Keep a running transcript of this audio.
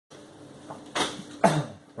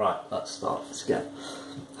Right, let's start this again.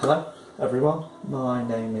 Hello everyone, my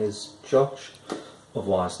name is Josh,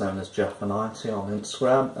 otherwise known as Jeff90 on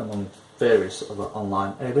Instagram and on various other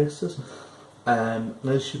online aliases. And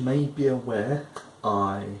as you may be aware,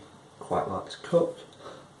 I quite like to cook.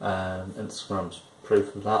 Instagram's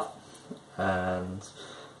proof of that, and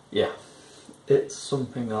yeah, it's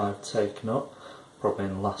something I've taken up probably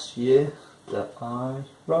in the last year that I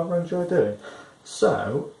rather enjoy doing.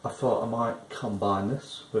 So I thought I might combine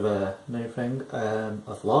this with a new thing, a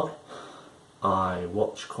vlog. I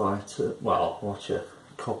watch watch a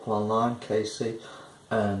couple online, Casey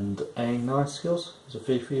and A Nice Skills, who's a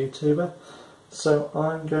FIFA YouTuber. So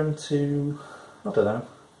I'm going to, I don't know,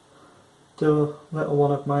 do a little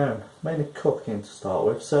one of my own, mainly cooking to start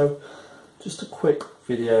with. So just a quick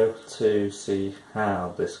video to see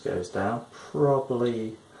how this goes down.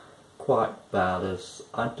 Probably quite bad, as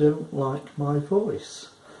I don't like my voice,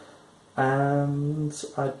 and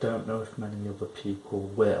I don't know if many other people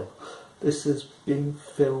will. This is being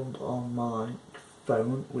filmed on my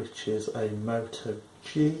phone, which is a Moto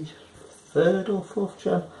G 3rd or 4th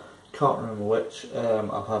gen, can't remember which.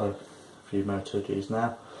 I've had a few Moto Gs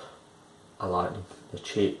now. I like them, they're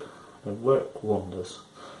cheap, they work wonders.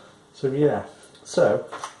 So yeah, so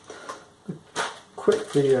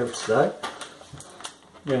quick video today.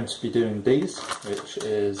 I'm going to be doing these, which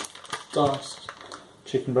is diced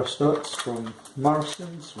chicken breast fillets from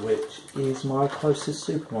Morrison's, which is my closest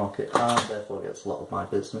supermarket and therefore gets a lot of my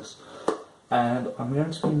business. And I'm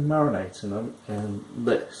going to be marinating them in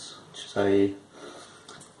this, which is a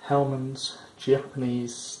Hellmann's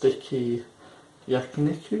Japanese sticky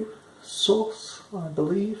yakiniku sauce, I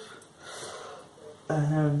believe.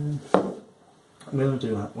 I'm going to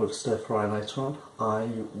do that with stir fry later on. I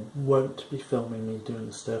won't be filming me doing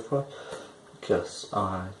the stir fry because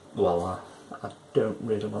I don't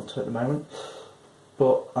really want to at the moment.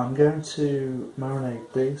 But I'm going to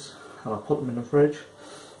marinate these and I'll put them in the fridge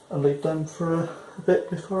and leave them for a bit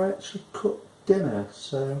before I actually cook dinner.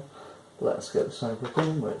 So let's get this over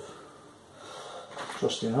done with.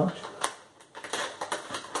 Trusty knife.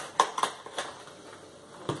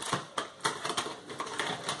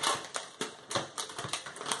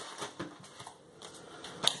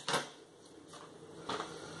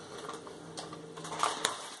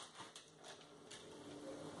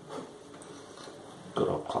 Good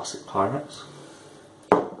old classic Pyrex.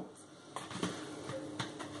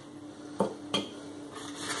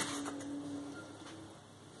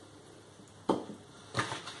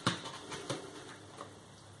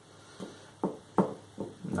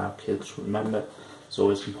 Now kids, remember, it's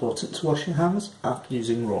always important to wash your hands after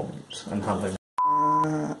using raw meat and handling.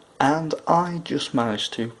 And I just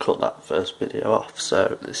managed to cut that first video off,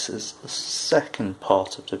 so this is the second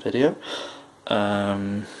part of the video.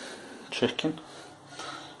 Chicken.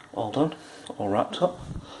 All done, all wrapped up.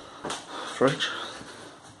 Fridge,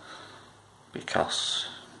 because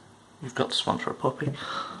you've got to sponsor a puppy.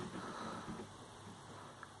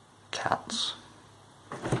 Cats.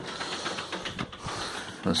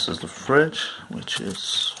 This is the fridge, which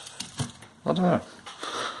is, I don't know.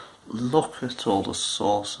 Look at all the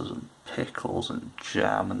sauces and pickles and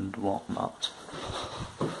jam and whatnot.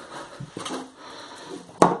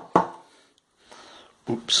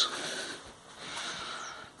 Oops.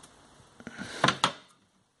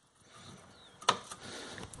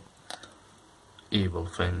 Evil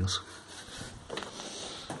things.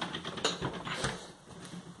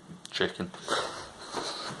 Chicken.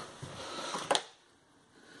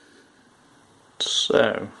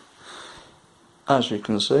 So, as you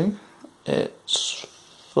can see, it's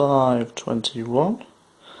 5:21.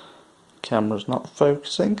 Camera's not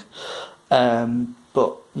focusing.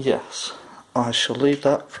 But yes, I shall leave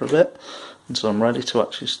that for a bit until I'm ready to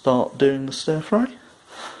actually start doing the stir fry,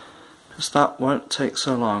 because that won't take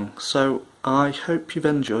so long. So I hope you've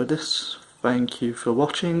enjoyed this. Thank you for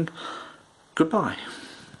watching. Goodbye.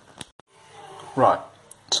 Right,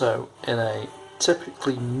 so in a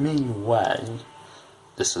typically me way,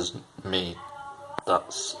 this is me,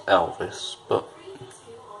 that's Elvis, but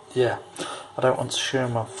yeah, I don't want to show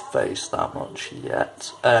my face that much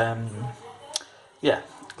yet. Yeah,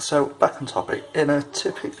 so back on topic. In a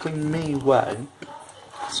typically me way,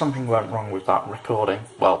 something went wrong with that recording.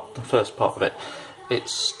 Well, the first part of it. It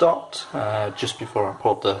stopped just before I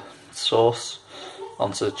poured the sauce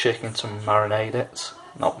onto the chicken to marinate it.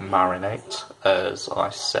 Not marinate, as I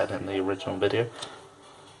said in the original video.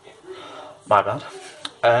 My bad.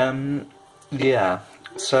 Yeah,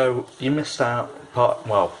 so you missed out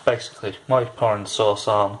basically, my pouring sauce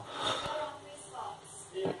on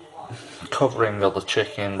covering all the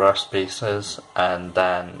chicken breast pieces and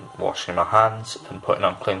then washing my hands and putting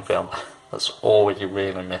on cling film. That's all you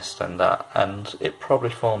really missed in that, and it probably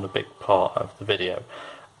formed a big part of the video.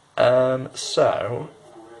 So,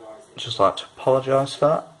 just like to apologise for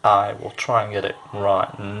that. I will try and get it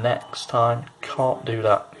right next time. Can't do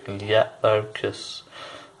that yet though, because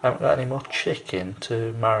I haven't got any more chicken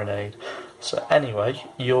to marinate. So anyway,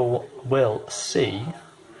 you will see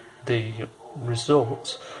the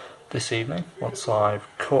results this evening once I've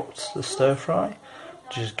cooked the stir fry,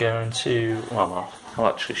 which is going to, well, I'll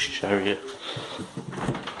actually show you.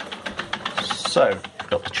 So,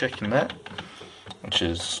 got the chicken there, which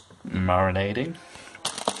is marinating.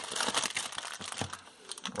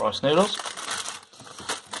 Rice noodles.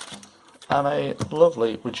 And a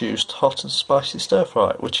lovely reduced hot and spicy stir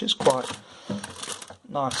fry, which is quite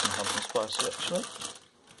nice and hot and spicy actually.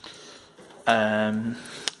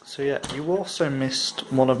 So yeah, you also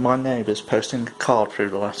missed one of my neighbours posting a card through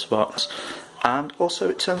the letterbox, and also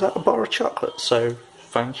it turns out a bar of chocolate, so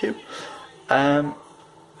thank you.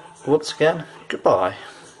 Once again, goodbye.